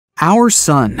Our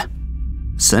Sun.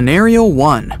 Scenario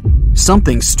 1.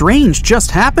 Something strange just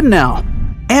happened now.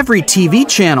 Every TV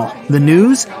channel, the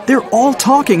news, they're all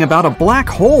talking about a black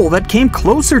hole that came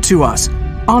closer to us,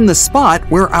 on the spot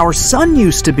where our sun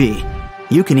used to be.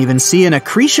 You can even see an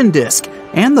accretion disk,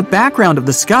 and the background of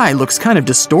the sky looks kind of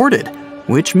distorted,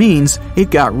 which means it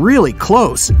got really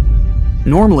close.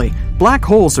 Normally, black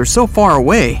holes are so far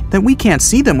away that we can't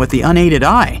see them with the unaided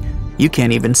eye. You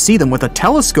can't even see them with a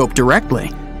telescope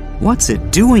directly. What's it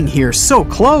doing here so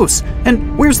close?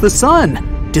 And where's the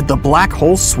sun? Did the black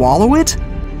hole swallow it?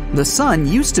 The sun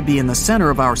used to be in the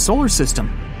center of our solar system,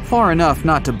 far enough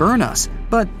not to burn us,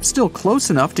 but still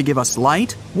close enough to give us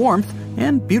light, warmth,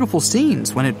 and beautiful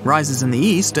scenes when it rises in the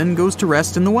east and goes to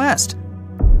rest in the west.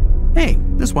 Hey,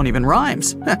 this one even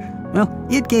rhymes. Well,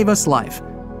 it gave us life.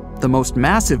 The most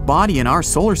massive body in our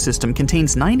solar system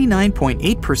contains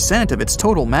 99.8% of its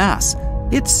total mass.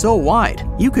 It's so wide,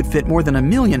 you could fit more than 1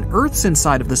 million Earths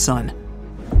inside of the sun.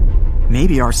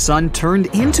 Maybe our sun turned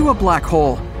into a black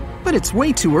hole, but it's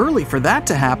way too early for that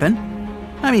to happen.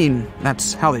 I mean,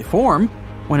 that's how they form,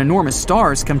 when enormous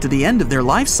stars come to the end of their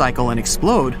life cycle and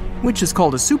explode, which is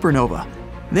called a supernova.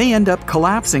 They end up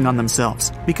collapsing on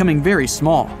themselves, becoming very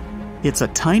small. It's a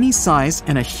tiny size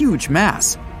and a huge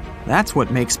mass. That's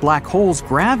what makes black holes'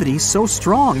 gravity so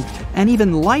strong, and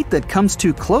even light that comes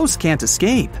too close can't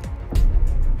escape.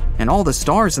 And all the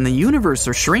stars in the universe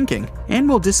are shrinking and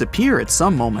will disappear at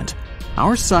some moment.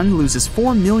 Our sun loses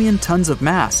 4 million tons of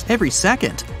mass every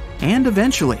second, and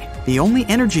eventually, the only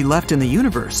energy left in the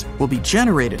universe will be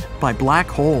generated by black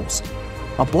holes.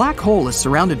 A black hole is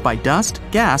surrounded by dust,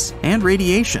 gas, and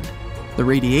radiation. The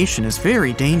radiation is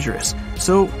very dangerous,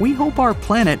 so we hope our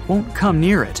planet won't come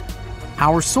near it.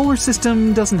 Our solar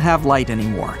system doesn't have light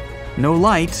anymore. No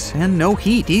light and no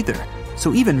heat either,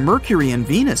 so even Mercury and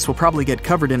Venus will probably get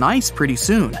covered in ice pretty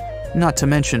soon, not to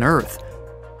mention Earth.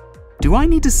 Do I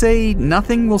need to say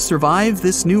nothing will survive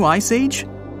this new ice age?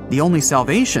 The only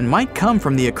salvation might come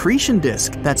from the accretion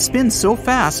disk that spins so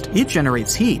fast it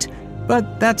generates heat,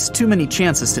 but that's too many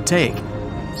chances to take.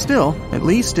 Still, at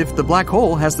least if the black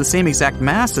hole has the same exact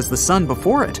mass as the sun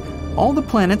before it, all the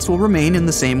planets will remain in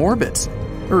the same orbits,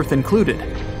 Earth included.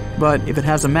 But if it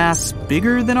has a mass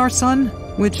bigger than our sun,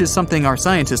 which is something our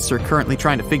scientists are currently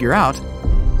trying to figure out,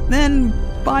 then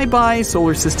bye-bye,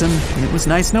 solar system. It was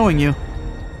nice knowing you.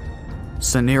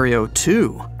 Scenario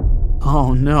 2.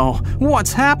 Oh no,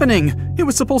 what's happening? It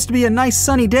was supposed to be a nice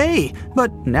sunny day,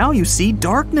 but now you see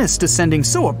darkness descending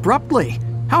so abruptly.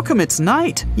 How come it's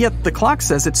night, yet the clock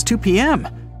says it's 2 p.m.,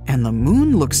 and the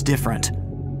moon looks different?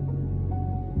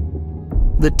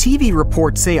 The TV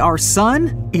reports say our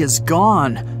sun is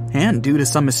gone, and due to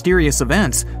some mysterious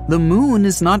events, the moon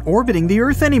is not orbiting the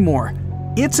Earth anymore.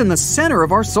 It's in the center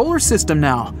of our solar system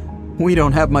now. We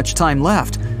don't have much time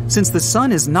left. Since the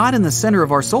sun is not in the center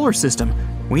of our solar system,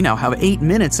 we now have 8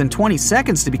 minutes and 20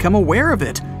 seconds to become aware of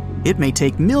it. It may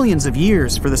take millions of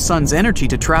years for the sun's energy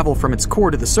to travel from its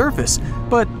core to the surface,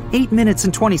 but 8 minutes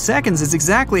and 20 seconds is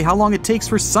exactly how long it takes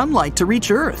for sunlight to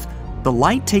reach Earth. The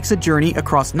light takes a journey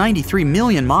across 93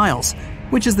 million miles,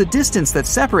 which is the distance that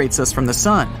separates us from the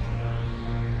sun.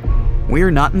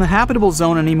 We're not in the habitable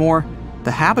zone anymore.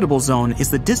 The habitable zone is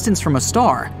the distance from a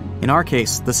star, in our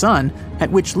case, the sun,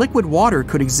 at which liquid water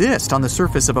could exist on the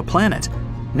surface of a planet.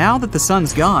 Now that the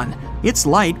sun's gone, its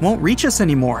light won't reach us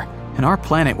anymore, and our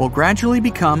planet will gradually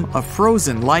become a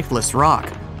frozen, lifeless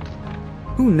rock.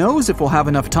 Who knows if we'll have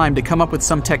enough time to come up with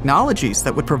some technologies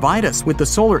that would provide us with the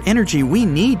solar energy we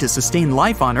need to sustain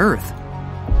life on Earth.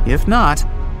 If not,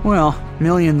 well,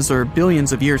 millions or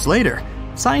billions of years later,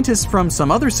 scientists from some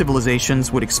other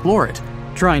civilizations would explore it,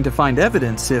 trying to find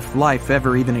evidence if life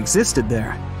ever even existed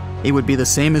there. It would be the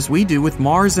same as we do with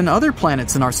Mars and other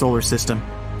planets in our solar system,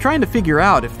 trying to figure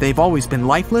out if they've always been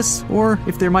lifeless or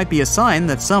if there might be a sign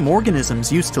that some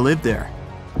organisms used to live there.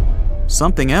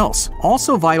 Something else,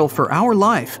 also vital for our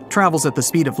life, travels at the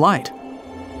speed of light.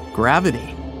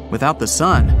 Gravity. Without the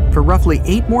sun, for roughly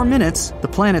 8 more minutes, the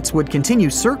planets would continue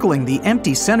circling the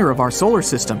empty center of our solar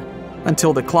system,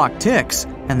 until the clock ticks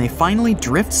and they finally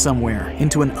drift somewhere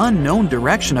into an unknown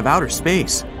direction of outer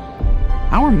space.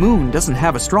 Our moon doesn't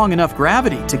have a strong enough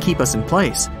gravity to keep us in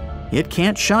place. It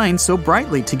can't shine so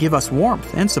brightly to give us warmth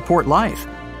and support life.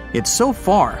 It's so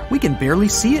far, we can barely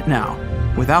see it now.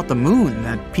 Without the moon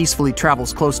that peacefully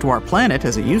travels close to our planet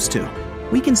as it used to,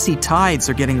 we can see tides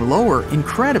are getting lower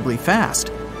incredibly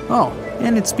fast. Oh,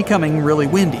 and it's becoming really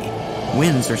windy.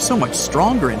 Winds are so much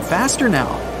stronger and faster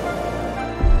now.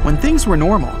 When things were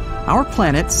normal, our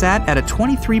planet sat at a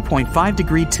 23.5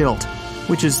 degree tilt,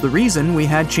 which is the reason we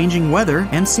had changing weather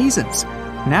and seasons.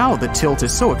 Now the tilt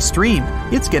is so extreme,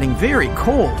 it's getting very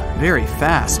cold, very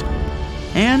fast.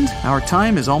 And our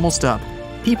time is almost up.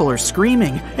 People are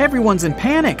screaming, everyone's in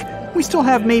panic. We still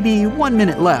have maybe 1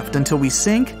 minute left until we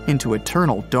sink into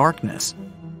eternal darkness.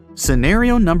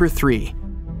 Scenario number 3.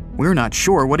 We're not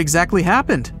sure what exactly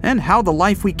happened and how the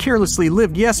life we carelessly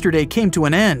lived yesterday came to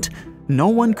an end. No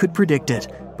one could predict it,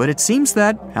 but it seems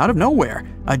that, out of nowhere,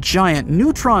 a giant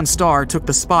neutron star took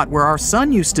the spot where our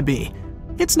sun used to be.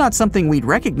 It's not something we'd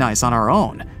recognize on our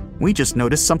own. We just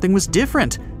noticed something was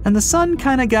different, and the sun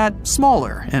kinda got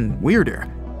smaller and weirder.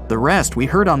 The rest we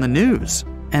heard on the news,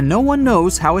 and no one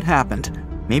knows how it happened.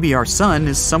 Maybe our sun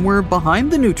is somewhere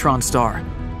behind the neutron star,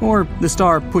 or the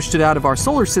star pushed it out of our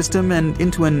solar system and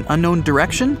into an unknown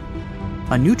direction.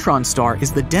 A neutron star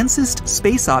is the densest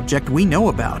space object we know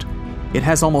about. It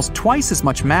has almost twice as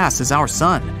much mass as our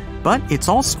sun, but it's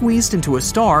all squeezed into a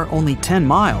star only 10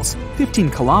 miles, 15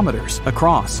 kilometers,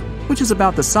 across, which is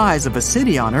about the size of a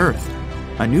city on Earth.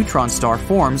 A neutron star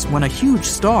forms when a huge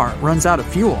star runs out of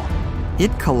fuel.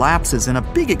 It collapses in a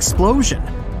big explosion.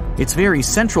 Its very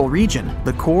central region,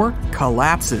 the core,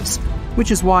 collapses,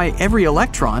 which is why every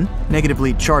electron,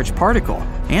 negatively charged particle,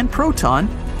 and proton,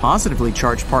 positively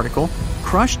charged particle,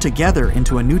 crush together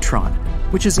into a neutron,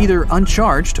 which is either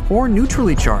uncharged or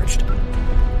neutrally charged.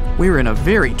 We're in a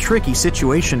very tricky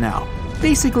situation now,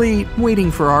 basically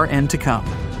waiting for our end to come.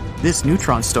 This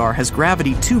neutron star has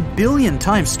gravity 2 billion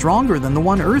times stronger than the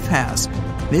one Earth has.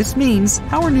 This means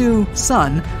our new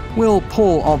sun will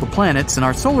pull all the planets in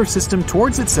our solar system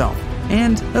towards itself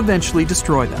and eventually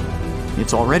destroy them.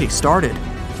 It's already started.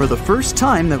 For the first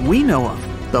time that we know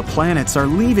of, the planets are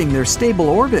leaving their stable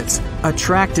orbits,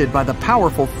 attracted by the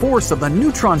powerful force of the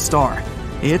neutron star.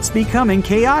 It's becoming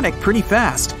chaotic pretty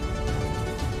fast.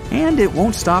 And it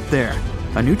won't stop there.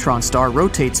 A neutron star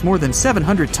rotates more than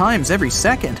 700 times every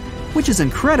second, which is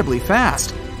incredibly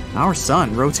fast. Our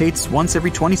sun rotates once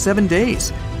every 27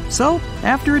 days. So,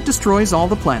 after it destroys all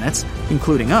the planets,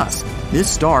 including us, this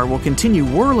star will continue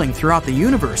whirling throughout the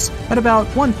universe at about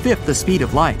 1/5 the speed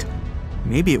of light.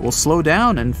 Maybe it will slow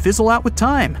down and fizzle out with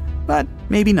time, but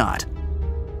maybe not.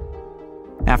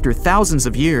 After thousands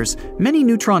of years, many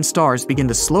neutron stars begin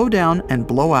to slow down and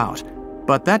blow out.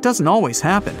 But that doesn't always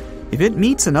happen. If it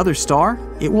meets another star,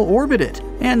 it will orbit it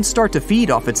and start to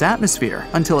feed off its atmosphere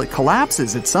until it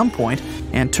collapses at some point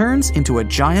and turns into a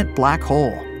giant black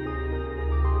hole.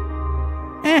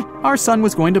 Our sun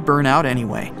was going to burn out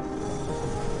anyway.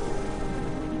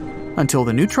 Until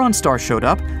the neutron star showed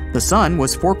up, the sun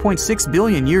was 4.6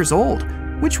 billion years old,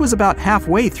 which was about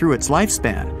halfway through its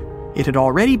lifespan. It had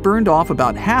already burned off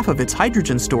about half of its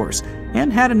hydrogen stores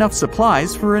and had enough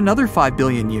supplies for another 5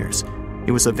 billion years.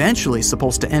 It was eventually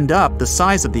supposed to end up the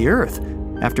size of the Earth.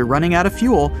 After running out of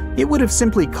fuel, it would have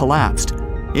simply collapsed.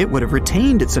 It would have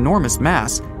retained its enormous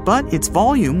mass, but its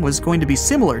volume was going to be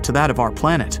similar to that of our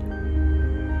planet.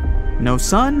 No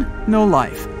sun, no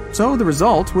life, so the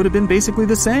result would have been basically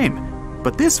the same.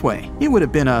 But this way, it would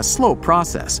have been a slow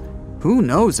process. Who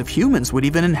knows if humans would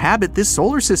even inhabit this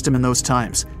solar system in those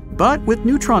times? But with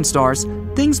neutron stars,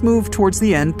 things move towards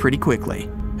the end pretty quickly,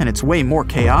 and it's way more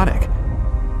chaotic.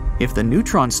 If the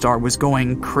neutron star was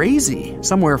going crazy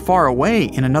somewhere far away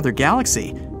in another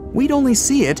galaxy, we'd only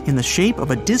see it in the shape of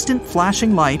a distant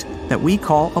flashing light that we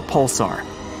call a pulsar.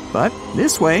 But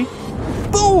this way,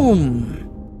 boom!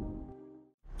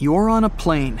 You're on a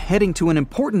plane heading to an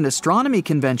important astronomy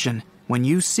convention when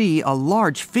you see a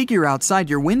large figure outside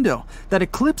your window that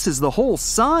eclipses the whole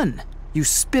sun. You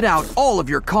spit out all of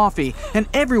your coffee, and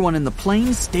everyone in the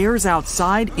plane stares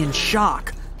outside in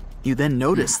shock. You then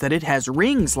notice that it has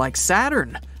rings like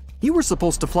Saturn. You were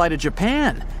supposed to fly to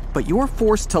Japan, but you're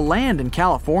forced to land in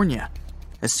California.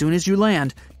 As soon as you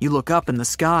land, you look up in the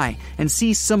sky and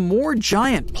see some more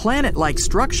giant planet-like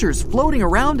structures floating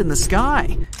around in the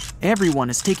sky. Everyone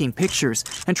is taking pictures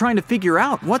and trying to figure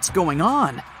out what's going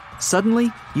on.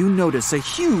 Suddenly, you notice a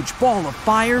huge ball of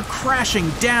fire crashing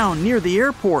down near the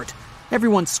airport.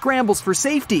 Everyone scrambles for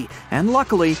safety, and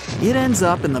luckily, it ends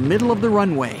up in the middle of the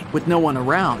runway with no one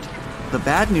around. The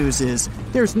bad news is,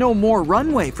 there's no more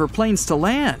runway for planes to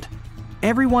land.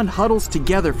 Everyone huddles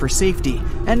together for safety,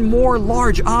 and more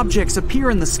large objects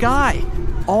appear in the sky.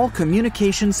 All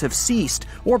communications have ceased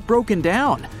or broken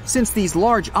down, since these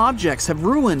large objects have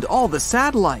ruined all the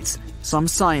satellites. Some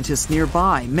scientists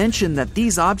nearby mention that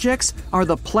these objects are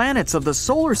the planets of the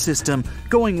solar system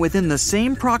going within the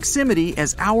same proximity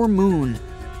as our moon.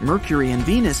 Mercury and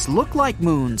Venus look like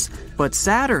moons, but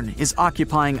Saturn is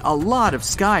occupying a lot of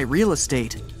sky real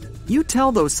estate. You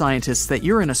tell those scientists that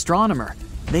you're an astronomer.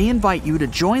 They invite you to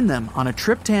join them on a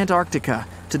trip to Antarctica,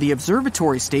 to the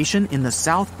observatory station in the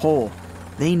South Pole.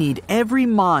 They need every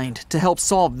mind to help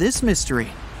solve this mystery.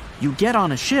 You get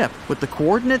on a ship with the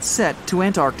coordinates set to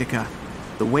Antarctica.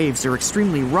 The waves are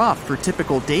extremely rough for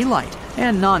typical daylight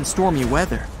and non-stormy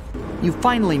weather. You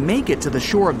finally make it to the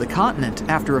shore of the continent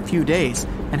after a few days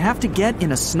and have to get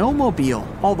in a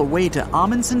snowmobile all the way to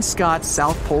Amundsen Scott's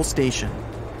South Pole Station.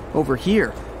 Over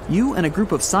here, you and a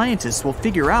group of scientists will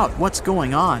figure out what's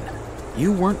going on.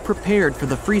 You weren't prepared for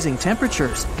the freezing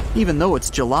temperatures, even though it's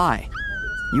July.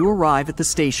 You arrive at the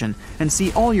station and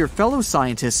see all your fellow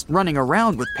scientists running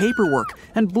around with paperwork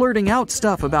and blurting out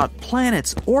stuff about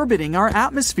planets orbiting our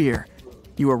atmosphere.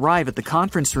 You arrive at the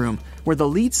conference room where the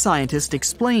lead scientist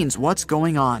explains what's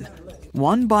going on.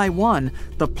 One by one,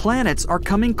 the planets are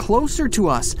coming closer to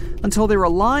us until they're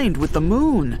aligned with the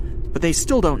moon, but they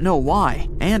still don't know why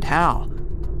and how.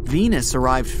 Venus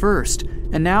arrived first,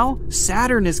 and now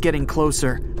Saturn is getting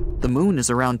closer. The moon is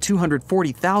around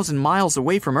 240,000 miles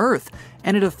away from Earth,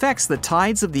 and it affects the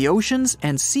tides of the oceans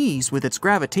and seas with its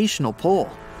gravitational pull.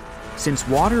 Since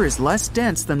water is less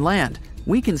dense than land,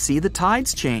 we can see the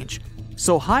tides change.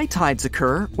 So high tides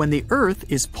occur when the Earth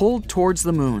is pulled towards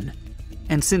the moon.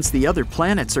 And since the other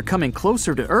planets are coming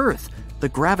closer to Earth, the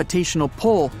gravitational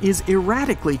pull is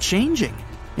erratically changing.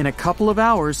 In a couple of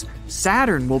hours,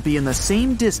 Saturn will be in the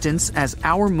same distance as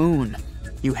our moon.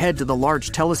 You head to the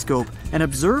large telescope and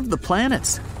observe the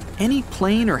planets. Any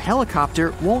plane or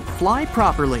helicopter won't fly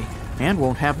properly and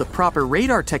won't have the proper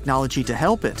radar technology to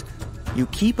help it. You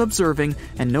keep observing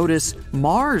and notice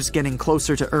Mars getting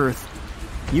closer to Earth.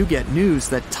 You get news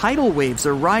that tidal waves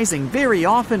are rising very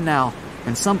often now,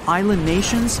 and some island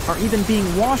nations are even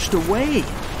being washed away.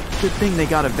 Good thing they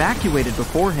got evacuated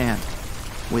beforehand.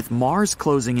 With Mars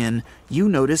closing in, you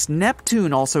notice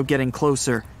Neptune also getting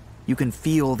closer. You can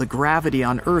feel the gravity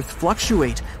on Earth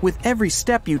fluctuate with every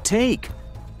step you take.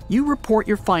 You report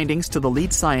your findings to the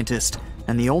lead scientist,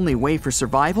 and the only way for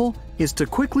survival is to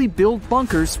quickly build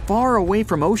bunkers far away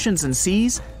from oceans and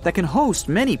seas that can host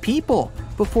many people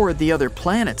before the other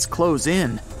planets close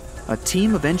in. A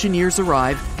team of engineers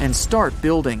arrive and start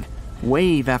building.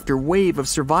 Wave after wave of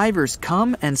survivors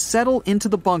come and settle into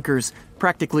the bunkers,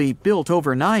 practically built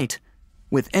overnight.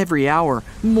 With every hour,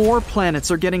 more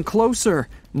planets are getting closer.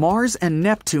 Mars and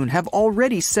Neptune have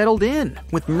already settled in,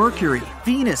 with Mercury,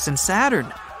 Venus, and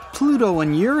Saturn. Pluto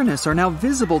and Uranus are now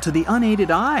visible to the unaided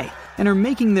eye and are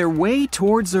making their way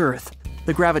towards Earth.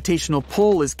 The gravitational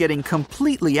pull is getting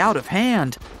completely out of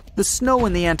hand. The snow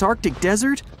in the Antarctic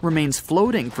desert remains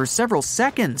floating for several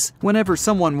seconds whenever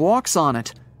someone walks on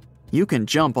it. You can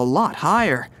jump a lot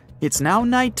higher. It's now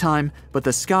nighttime, but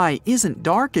the sky isn't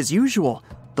dark as usual.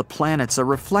 The planets are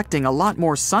reflecting a lot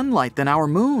more sunlight than our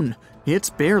moon. It's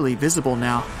barely visible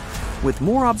now. With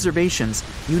more observations,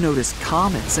 you notice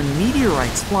comets and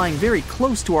meteorites flying very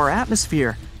close to our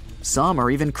atmosphere. Some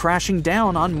are even crashing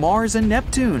down on Mars and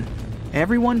Neptune.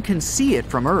 Everyone can see it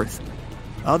from Earth.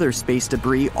 Other space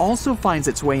debris also finds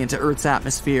its way into Earth's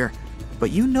atmosphere.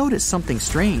 But you notice something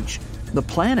strange. The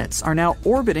planets are now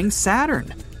orbiting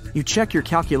Saturn. You check your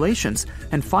calculations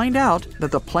and find out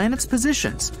that the planet's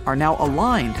positions are now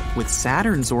aligned with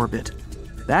Saturn's orbit.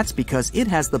 That's because it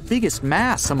has the biggest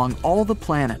mass among all the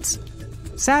planets.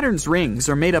 Saturn's rings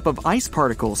are made up of ice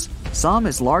particles, some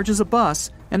as large as a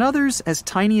bus and others as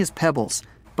tiny as pebbles,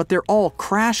 but they're all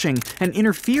crashing and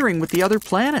interfering with the other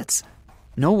planets.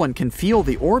 No one can feel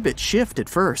the orbit shift at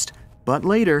first, but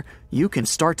later you can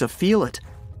start to feel it.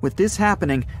 With this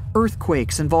happening,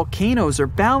 earthquakes and volcanoes are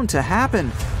bound to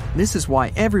happen. This is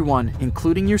why everyone,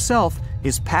 including yourself,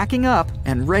 is packing up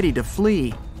and ready to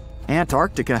flee.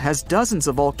 Antarctica has dozens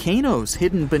of volcanoes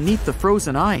hidden beneath the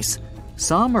frozen ice.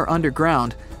 Some are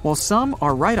underground, while some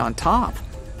are right on top.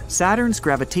 Saturn's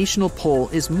gravitational pull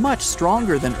is much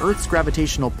stronger than Earth's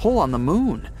gravitational pull on the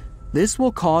moon. This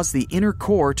will cause the inner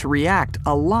core to react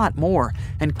a lot more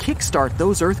and kickstart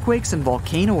those earthquakes and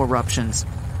volcano eruptions.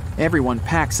 Everyone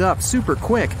packs up super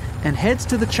quick and heads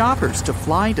to the choppers to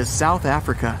fly to South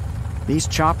Africa. These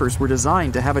choppers were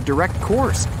designed to have a direct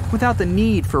course without the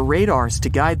need for radars to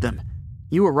guide them.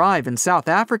 You arrive in South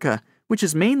Africa, which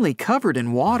is mainly covered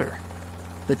in water.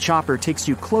 The chopper takes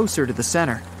you closer to the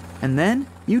center, and then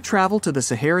you travel to the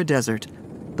Sahara Desert.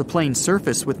 The plain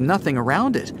surface with nothing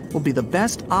around it will be the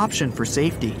best option for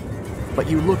safety. But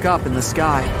you look up in the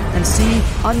sky and see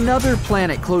another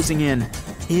planet closing in.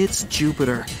 It's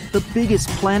Jupiter, the biggest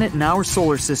planet in our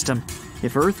solar system.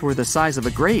 If Earth were the size of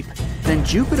a grape, then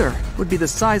Jupiter would be the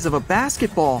size of a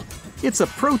basketball. It's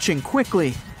approaching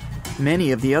quickly.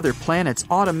 Many of the other planets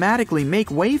automatically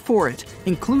make way for it,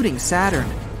 including Saturn.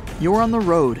 You're on the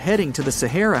road heading to the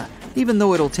Sahara, even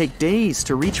though it'll take days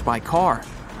to reach by car.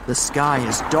 The sky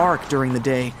is dark during the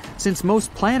day since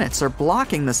most planets are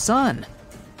blocking the sun.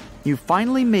 You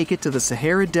finally make it to the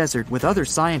Sahara Desert with other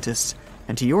scientists,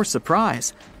 and to your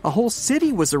surprise, a whole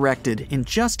city was erected in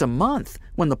just a month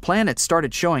when the planets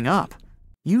started showing up.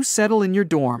 You settle in your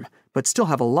dorm, but still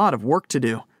have a lot of work to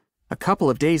do. A couple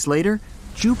of days later,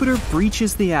 Jupiter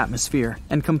breaches the atmosphere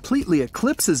and completely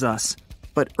eclipses us.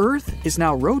 But Earth is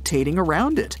now rotating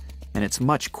around it, and it's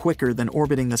much quicker than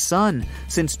orbiting the Sun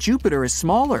since Jupiter is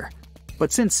smaller.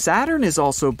 But since Saturn is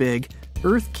also big,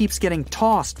 Earth keeps getting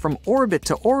tossed from orbit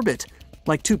to orbit,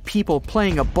 like two people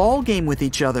playing a ball game with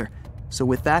each other. So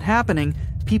with that happening,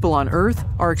 people on Earth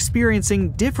are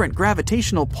experiencing different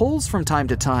gravitational pulls from time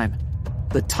to time.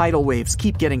 The tidal waves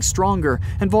keep getting stronger,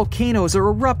 and volcanoes are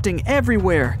erupting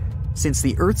everywhere. Since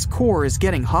the Earth's core is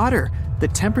getting hotter, the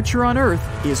temperature on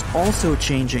Earth is also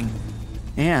changing.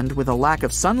 And with a lack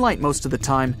of sunlight most of the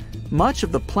time, much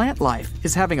of the plant life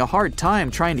is having a hard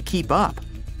time trying to keep up.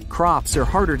 Crops are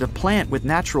harder to plant with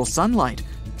natural sunlight,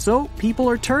 so people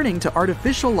are turning to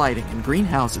artificial lighting and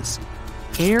greenhouses.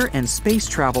 Air and space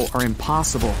travel are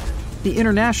impossible. The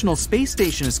International Space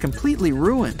Station is completely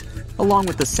ruined, along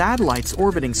with the satellites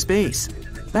orbiting space.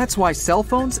 That's why cell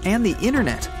phones and the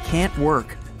internet can't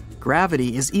work.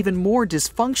 Gravity is even more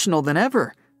dysfunctional than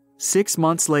ever. 6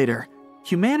 months later,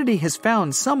 humanity has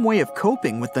found some way of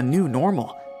coping with the new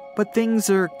normal, but things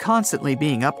are constantly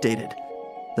being updated.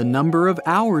 The number of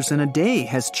hours in a day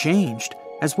has changed,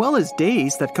 as well as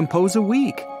days that compose a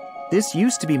week. This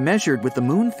used to be measured with the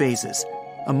moon phases.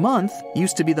 A month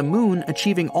used to be the moon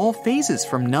achieving all phases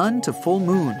from none to full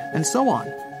moon, and so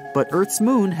on. But Earth's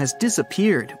moon has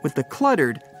disappeared with the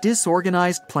cluttered,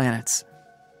 disorganized planets.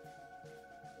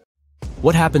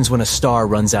 What happens when a star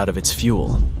runs out of its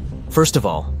fuel? First of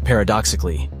all,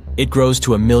 paradoxically, it grows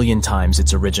to 1,000,000 times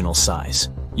its original size.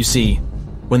 You see,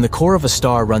 when the core of a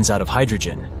star runs out of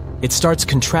hydrogen, it starts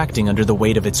contracting under the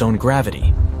weight of its own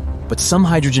gravity. But some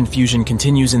hydrogen fusion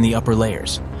continues in the upper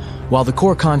layers. While the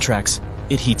core contracts,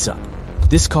 it heats up.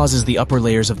 This causes the upper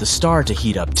layers of the star to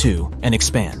heat up too and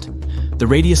expand. The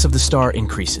radius of the star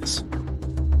increases.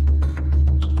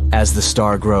 As the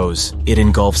star grows, it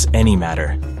engulfs any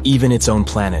matter, even its own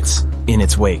planets, in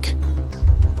its wake.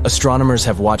 Astronomers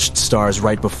have watched stars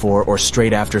right before or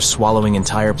straight after swallowing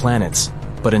entire planets,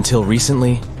 but until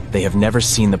recently, they have never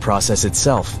seen the process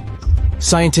itself.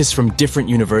 Scientists from different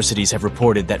universities have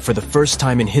reported that for the first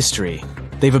time in history,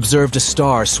 they've observed a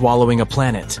star swallowing a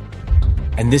planet.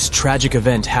 And this tragic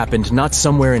event happened not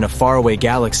somewhere in a faraway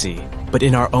galaxy, but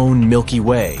in our own Milky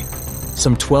Way,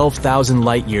 some 12,000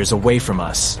 light-years away from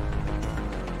us.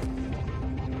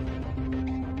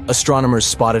 Astronomers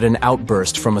spotted an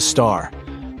outburst from a star,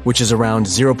 which is around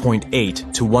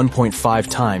 0.8 to 1.5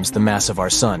 times the mass of our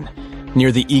Sun,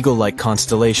 near the eagle-like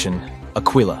constellation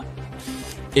Aquila.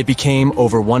 It became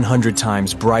over 100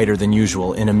 times brighter than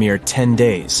usual in a mere 10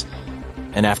 days,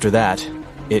 and after that,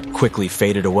 it quickly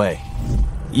faded away.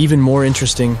 Even more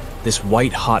interesting, this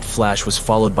white-hot flash was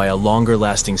followed by a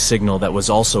longer-lasting signal that was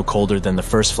also colder than the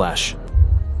first flash.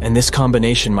 And this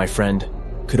combination, my friend,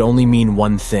 could only mean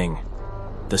one thing.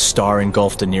 The star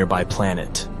engulfed a nearby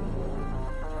planet.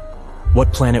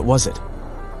 What planet was it?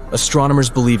 Astronomers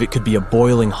believe it could be a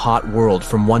boiling hot world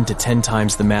from 1 to 10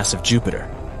 times the mass of Jupiter.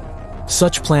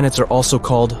 Such planets are also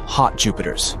called hot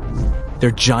Jupiters.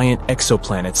 They're giant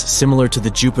exoplanets similar to the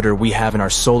Jupiter we have in our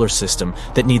solar system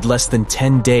that need less than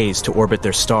 10 days to orbit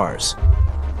their stars.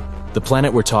 The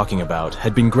planet we're talking about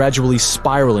had been gradually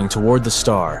spiraling toward the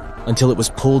star until it was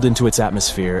pulled into its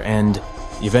atmosphere and,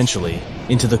 eventually,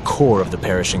 into the core of the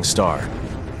perishing star.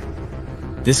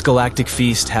 This galactic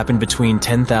feast happened between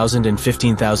 10,000 and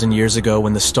 15,000 years ago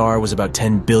when the star was about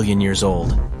 10 billion years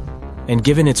old. And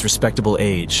given its respectable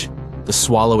age, the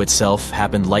swallow itself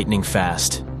happened lightning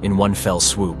fast, in one fell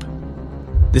swoop.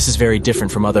 This is very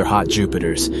different from other hot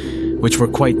Jupiters, which were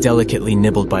quite delicately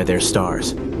nibbled by their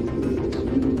stars.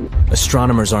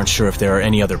 Astronomers aren't sure if there are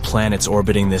any other planets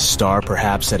orbiting this star,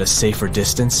 perhaps at a safer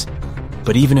distance.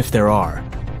 But even if there are,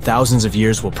 thousands of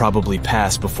years will probably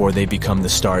pass before they become the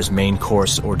star's main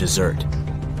course or dessert.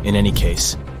 In any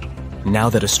case, now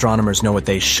that astronomers know what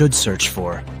they should search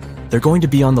for, they're going to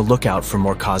be on the lookout for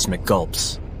more cosmic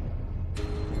gulps.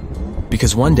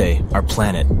 Because one day, our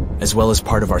planet, as well as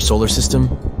part of our solar system,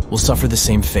 will suffer the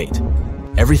same fate.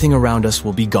 Everything around us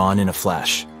will be gone in a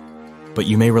flash. But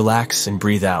you may relax and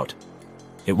breathe out.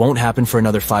 It won't happen for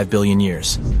another 5 billion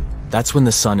years. That's when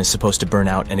the sun is supposed to burn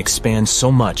out and expand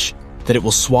so much that it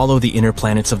will swallow the inner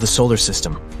planets of the solar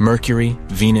system, Mercury,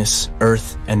 Venus,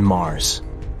 Earth, and Mars.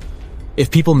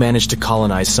 If people manage to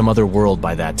colonize some other world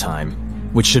by that time,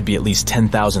 which should be at least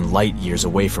 10,000 light-years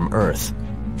away from Earth,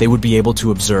 they would be able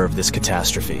to observe this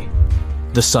catastrophe.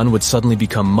 The sun would suddenly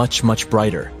become much, much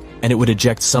brighter, and it would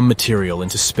eject some material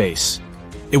into space.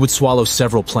 It would swallow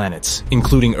several planets,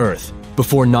 including Earth,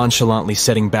 before nonchalantly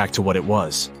setting back to what it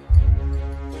was.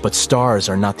 But stars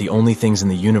are not the only things in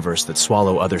the universe that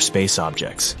swallow other space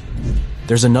objects.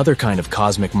 There's another kind of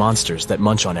cosmic monsters that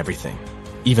munch on everything,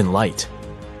 even light.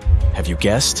 Have you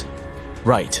guessed?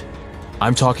 Right.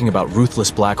 I'm talking about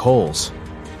ruthless black holes.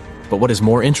 But what is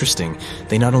more interesting,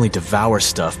 they not only devour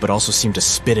stuff but also seem to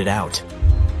spit it out.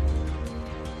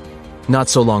 Not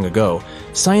so long ago,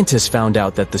 scientists found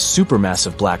out that the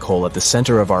supermassive black hole at the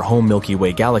center of our home Milky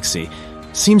Way galaxy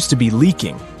seems to be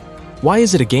leaking. Why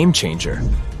is it a game changer?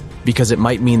 Because it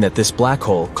might mean that this black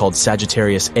hole, called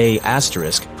Sagittarius A*,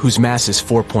 whose mass is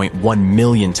 4.1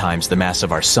 million times the mass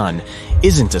of our Sun,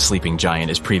 isn't a sleeping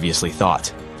giant as previously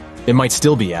thought. It might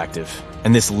still be active,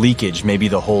 and this leakage may be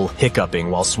the whole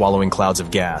hiccuping while swallowing clouds of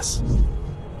gas.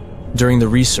 During the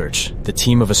research, the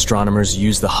team of astronomers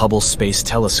used the Hubble Space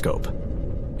Telescope.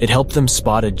 It helped them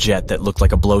spot a jet that looked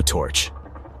like a blowtorch.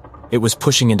 It was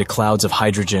pushing into clouds of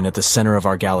hydrogen at the center of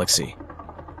our galaxy.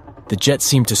 The jet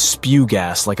seemed to spew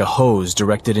gas like a hose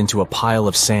directed into a pile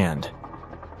of sand.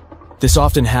 This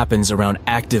often happens around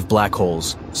active black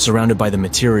holes, surrounded by the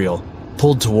material,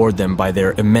 pulled toward them by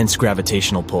their immense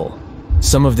gravitational pull.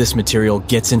 Some of this material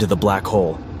gets into the black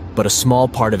hole, but a small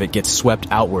part of it gets swept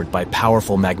outward by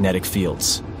powerful magnetic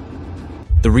fields.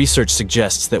 The research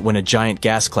suggests that when a giant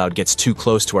gas cloud gets too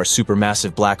close to our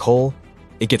supermassive black hole,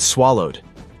 it gets swallowed,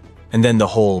 and then the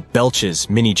hole belches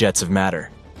mini jets of matter.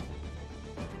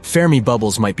 Fermi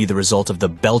bubbles might be the result of the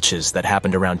belches that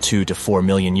happened around 2 to 4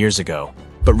 million years ago.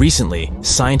 But recently,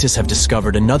 scientists have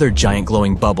discovered another giant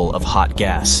glowing bubble of hot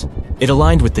gas. It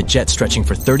aligned with the jet stretching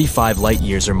for 35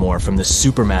 light-years or more from the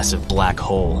supermassive black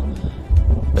hole.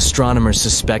 Astronomers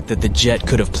suspect that the jet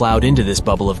could have plowed into this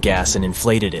bubble of gas and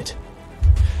inflated it.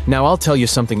 Now I'll tell you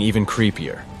something even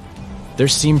creepier. There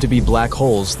seem to be black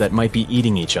holes that might be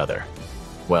eating each other.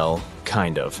 Well,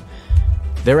 kind of.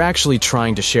 They're actually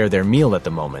trying to share their meal at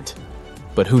the moment,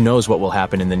 but who knows what will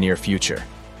happen in the near future.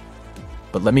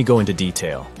 But let me go into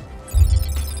detail.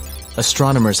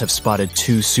 Astronomers have spotted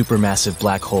 2 supermassive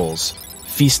black holes,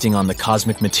 feasting on the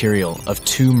cosmic material of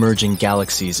 2 merging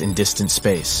galaxies in distant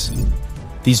space.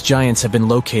 These giants have been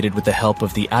located with the help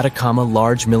of the Atacama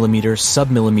Large Millimeter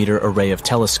Submillimeter Array of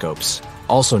Telescopes,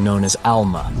 also known as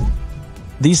ALMA.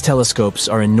 These telescopes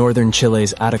are in northern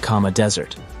Chile's Atacama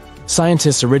Desert.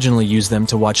 Scientists originally used them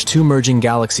to watch 2 merging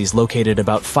galaxies located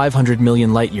about 500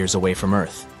 million light-years away from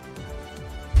Earth.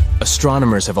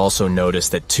 Astronomers have also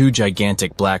noticed that 2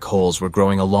 gigantic black holes were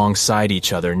growing alongside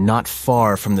each other not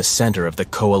far from the center of the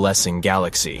coalescing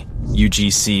galaxy,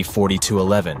 UGC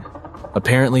 4211.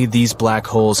 Apparently, these black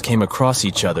holes came across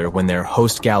each other when their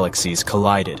host galaxies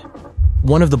collided.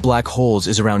 One of the black holes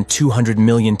is around 200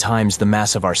 million times the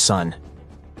mass of our Sun,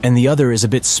 and the other is a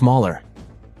bit smaller,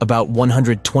 about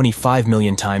 125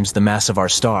 million times the mass of our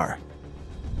star.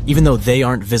 Even though they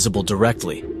aren't visible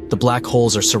directly, the black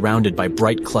holes are surrounded by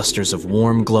bright clusters of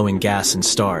warm, glowing gas and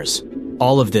stars.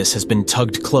 All of this has been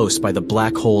tugged close by the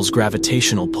black hole's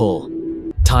gravitational pull.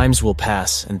 Times will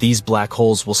pass, and these black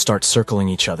holes will start circling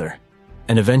each other,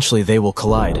 and eventually they will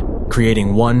collide,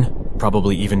 creating one,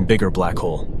 probably even bigger black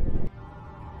hole.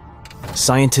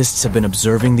 Scientists have been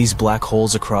observing these black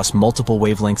holes across multiple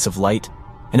wavelengths of light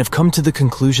and have come to the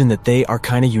conclusion that they are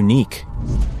kinda unique.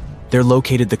 They're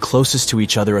located the closest to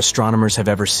each other astronomers have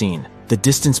ever seen. The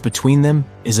distance between them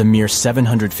is a mere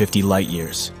 750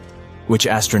 light-years, which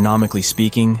astronomically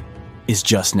speaking, is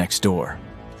just next door.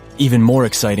 Even more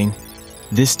exciting,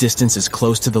 this distance is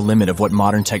close to the limit of what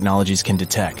modern technologies can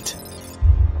detect.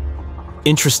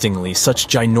 Interestingly, such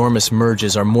ginormous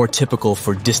merges are more typical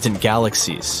for distant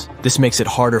galaxies. This makes it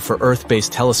harder for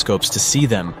Earth-based telescopes to see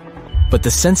them. But the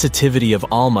sensitivity of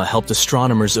ALMA helped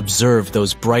astronomers observe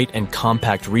those bright and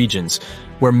compact regions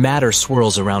where matter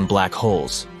swirls around black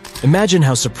holes. Imagine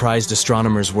how surprised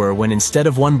astronomers were when instead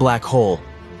of one black hole,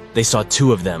 they saw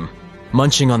 2 of them,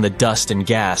 munching on the dust and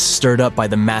gas stirred up by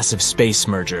the massive space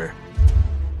merger.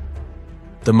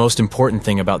 The most important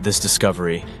thing about this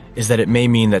discovery is that it may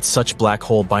mean that such black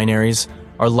hole binaries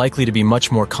are likely to be much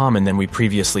more common than we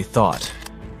previously thought.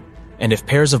 And if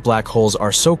pairs of black holes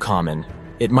are so common,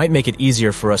 it might make it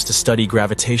easier for us to study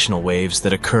gravitational waves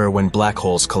that occur when black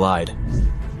holes collide.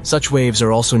 Such waves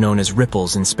are also known as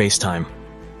ripples in spacetime.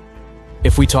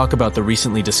 If we talk about the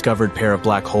recently discovered pair of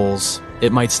black holes,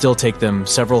 it might still take them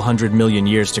several hundred million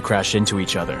years to crash into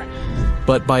each other.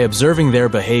 But by observing their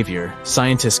behavior,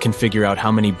 scientists can figure out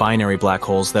how many binary black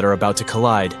holes that are about to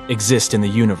collide exist in the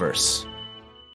universe.